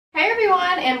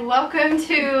everyone, and welcome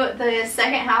to the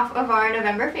second half of our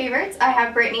November favorites. I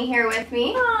have Brittany here with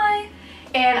me. Hi!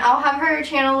 And I'll have her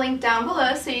channel linked down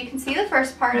below so you can see the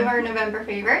first part of our November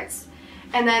favorites.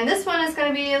 And then this one is going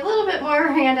to be a little bit more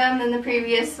random than the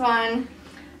previous one.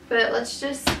 But let's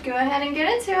just go ahead and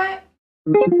get into it.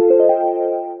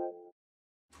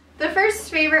 The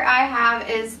first favorite I have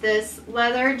is this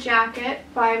leather jacket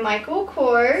by Michael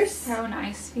Kors. So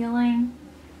nice feeling.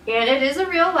 And it is a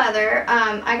real leather.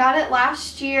 I got it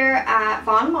last year at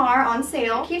Von Maur on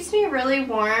sale. It keeps me really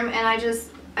warm, and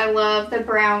I love the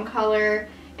brown color.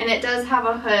 And it does have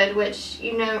a hood, which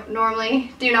you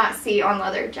normally do not see on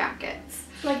leather jackets.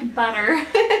 Like butter.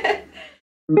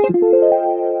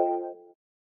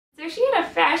 So she had a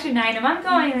fashion item. I'm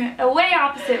going a way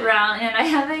opposite route, and I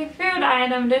have a food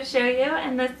item to show you,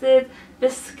 and this is the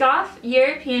Scoff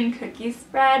European Cookie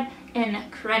Spread in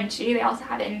Crunchy. They also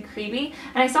have it in Creamy,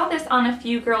 and I saw this on a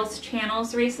few girls'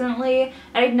 channels recently.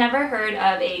 I'd never heard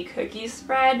of a cookie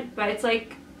spread, but it's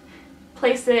like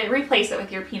replace it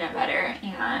with your peanut butter,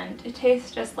 and it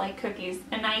tastes just like cookies.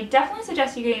 And I definitely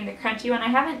suggest you getting the crunchy one. I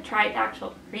haven't tried the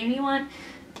actual creamy one,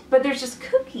 but there's just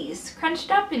cookies crunched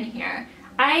up in here.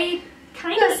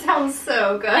 That sounds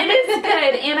so good. It is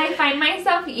good, and I find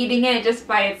myself eating it just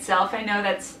by itself. I know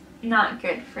that's not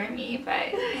good for me, but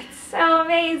it's so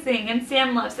amazing, and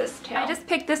Sam loves this too. I just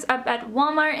picked this up at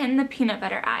Walmart in the peanut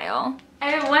butter aisle.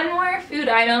 I have one more food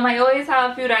item. I always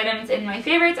have food items in my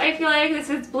favorites, I feel like.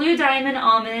 This is Blue Diamond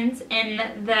Almonds in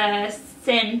the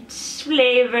scent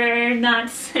flavor, not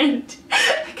scent,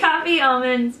 coffee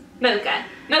almonds, mocha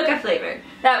flavor.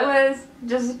 That was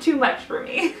just too much for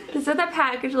me. This is what the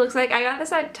package looks like. I got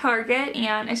this at Target,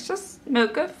 and it's just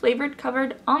mocha flavored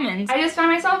covered almonds. I just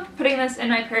found myself putting this in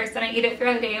my purse, and I eat it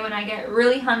throughout the day when I get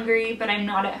really hungry but I'm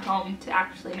not at home to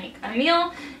actually make a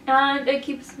meal, and it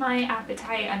keeps my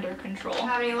appetite under control.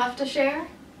 Have any left to share?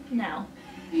 No.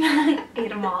 I ate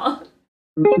them all.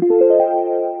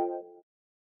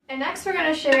 And next we're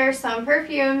going to share some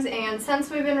perfumes and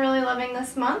scents we've been really loving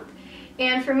this month.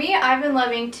 And for me, I've been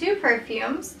loving two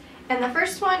perfumes. And the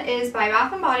first one is by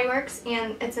Bath & Body Works,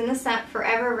 and it's in the scent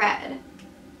Forever Red.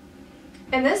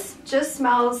 And this just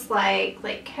smells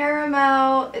like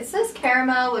caramel. It says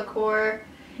caramel liqueur,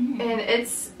 and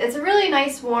it's a really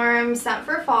nice warm scent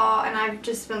for fall, and I've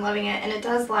just been loving it, and it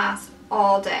does last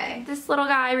all day. This little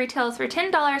guy retails for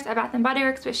 $10 at Bath & Body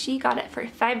Works, but she got it for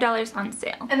 $5 on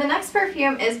sale. And the next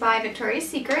perfume is by Victoria's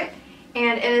Secret,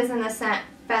 and it is in the scent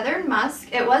Feathered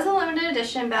Musk. It was a limited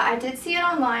edition, but I did see it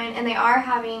online, and they are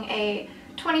having a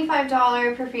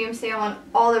 $25 perfume sale on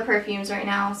all the perfumes right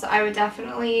now, so I would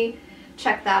definitely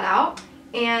check that out.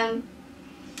 And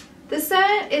the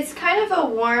scent, it's kind of a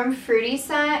warm, fruity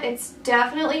scent. It's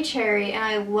definitely cherry, and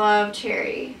I love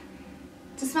cherry.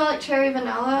 Does it smell like cherry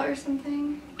vanilla or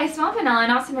something? I smell vanilla,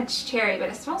 not so much cherry, but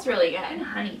it smells really good. And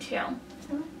honey, too.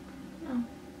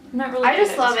 Not really. I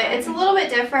just love it. It's a little bit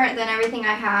different than everything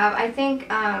I have. I think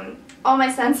all my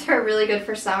scents are really good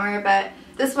for summer, but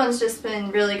this one's just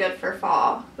been really good for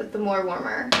fall with the more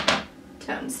warmer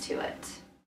tones to it.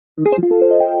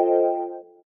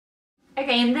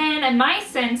 Okay, and then my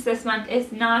scents this month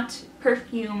is not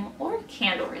perfume or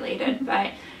candle related,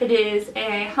 but it is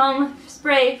a home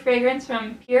spray fragrance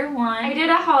from Pure One. I did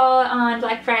a haul on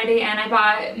Black Friday, and I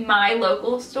bought my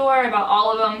local store. I bought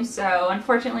all of them, so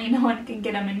unfortunately no one can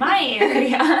get them in my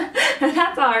area. But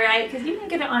that's alright, because you can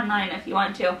get it online if you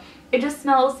want to. It just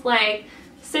smells like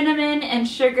cinnamon and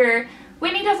sugar.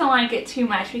 Whitney doesn't like it too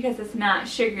much because it's not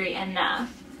sugary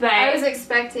enough. But I was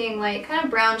expecting like kind of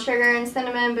brown sugar and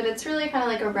cinnamon, but it's really kind of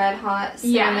like a red hot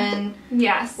cinnamon.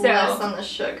 Yeah, so less on the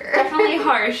sugar. Definitely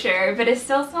harsher, but it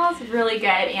still smells really good,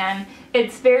 and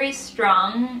it's very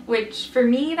strong, which for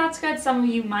me that's good. Some of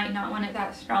you might not want it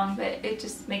that strong, but it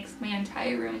just makes my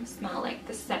entire room smell like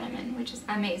the cinnamon, which is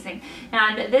amazing.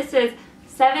 And this is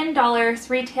 $7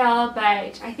 retail,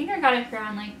 but I think I got it for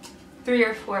around like $3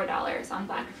 or $4 on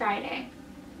Black Friday.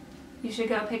 You should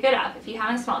go pick it up if you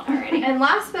haven't smelled it already. And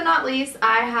last but not least,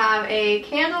 I have a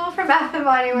candle from Bath &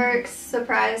 Body Works.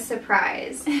 Surprise,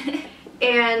 surprise.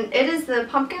 And it is the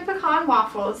Pumpkin Pecan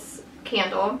Waffles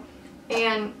candle.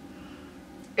 And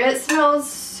it smells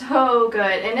so good.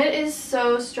 And it is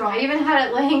so strong. I even had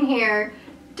it laying here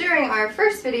during our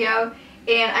first video,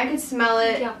 and I could smell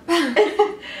it.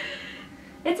 Yep.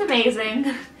 It's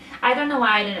amazing. I don't know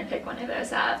why I didn't pick one of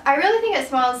those up. I really think it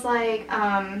smells like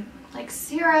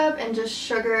syrup and just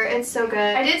sugar. It's so good.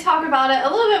 I did talk about it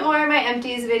a little bit more in my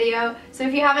empties video, so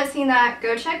if you haven't seen that,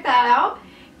 go check that out.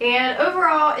 And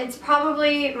overall, it's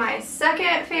probably my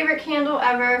second favorite candle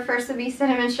ever. First would be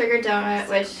Cinnamon Sugar Donut,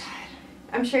 which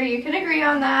I'm sure you can agree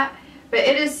on that, but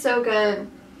it is so good.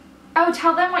 Oh,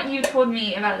 tell them what you told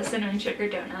me about the cinnamon sugar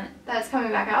donut. That's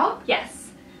coming back out? Yes.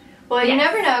 Well, you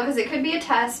never know because it could be a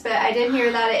test, but I did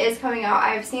hear that it is coming out.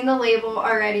 I've seen the label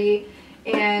already,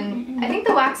 and I think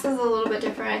the wax is a little bit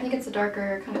different. I think it's a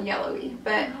darker kind of yellowy,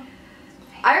 but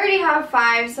I already have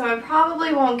 5, so I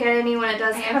probably won't get any when it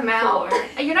does come out.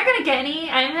 You're not going to get any?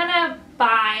 I'm going to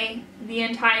buy the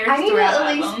entire store. I need to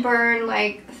at least burn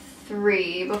like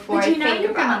 3 before I think about it.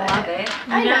 You're gonna love it.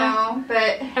 I know,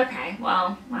 but okay,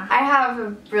 well, I have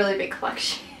a really big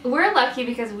collection. We're lucky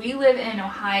because we live in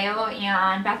Ohio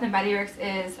and Bath and Body Works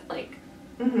is like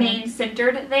main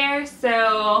centered there.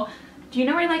 So, do you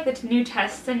know where like the new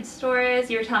test scent store is?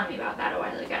 You were telling me about that a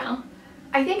while ago.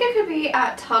 I think it could be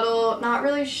at Tuttle. Not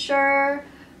really sure.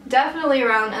 Definitely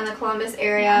around in the Columbus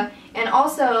area. And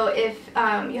also, if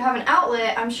you have an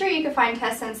outlet, I'm sure you could find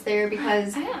test scents there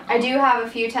because I do have a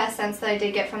few test scents that I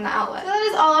did get from the outlet. So that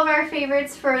is all of our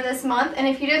favorites for this month. And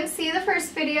if you didn't see the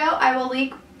first video, I will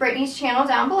link Brittany's channel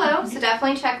down below. So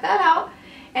definitely check that out.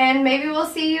 And maybe we'll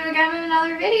see you again in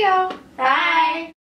another video. Bye!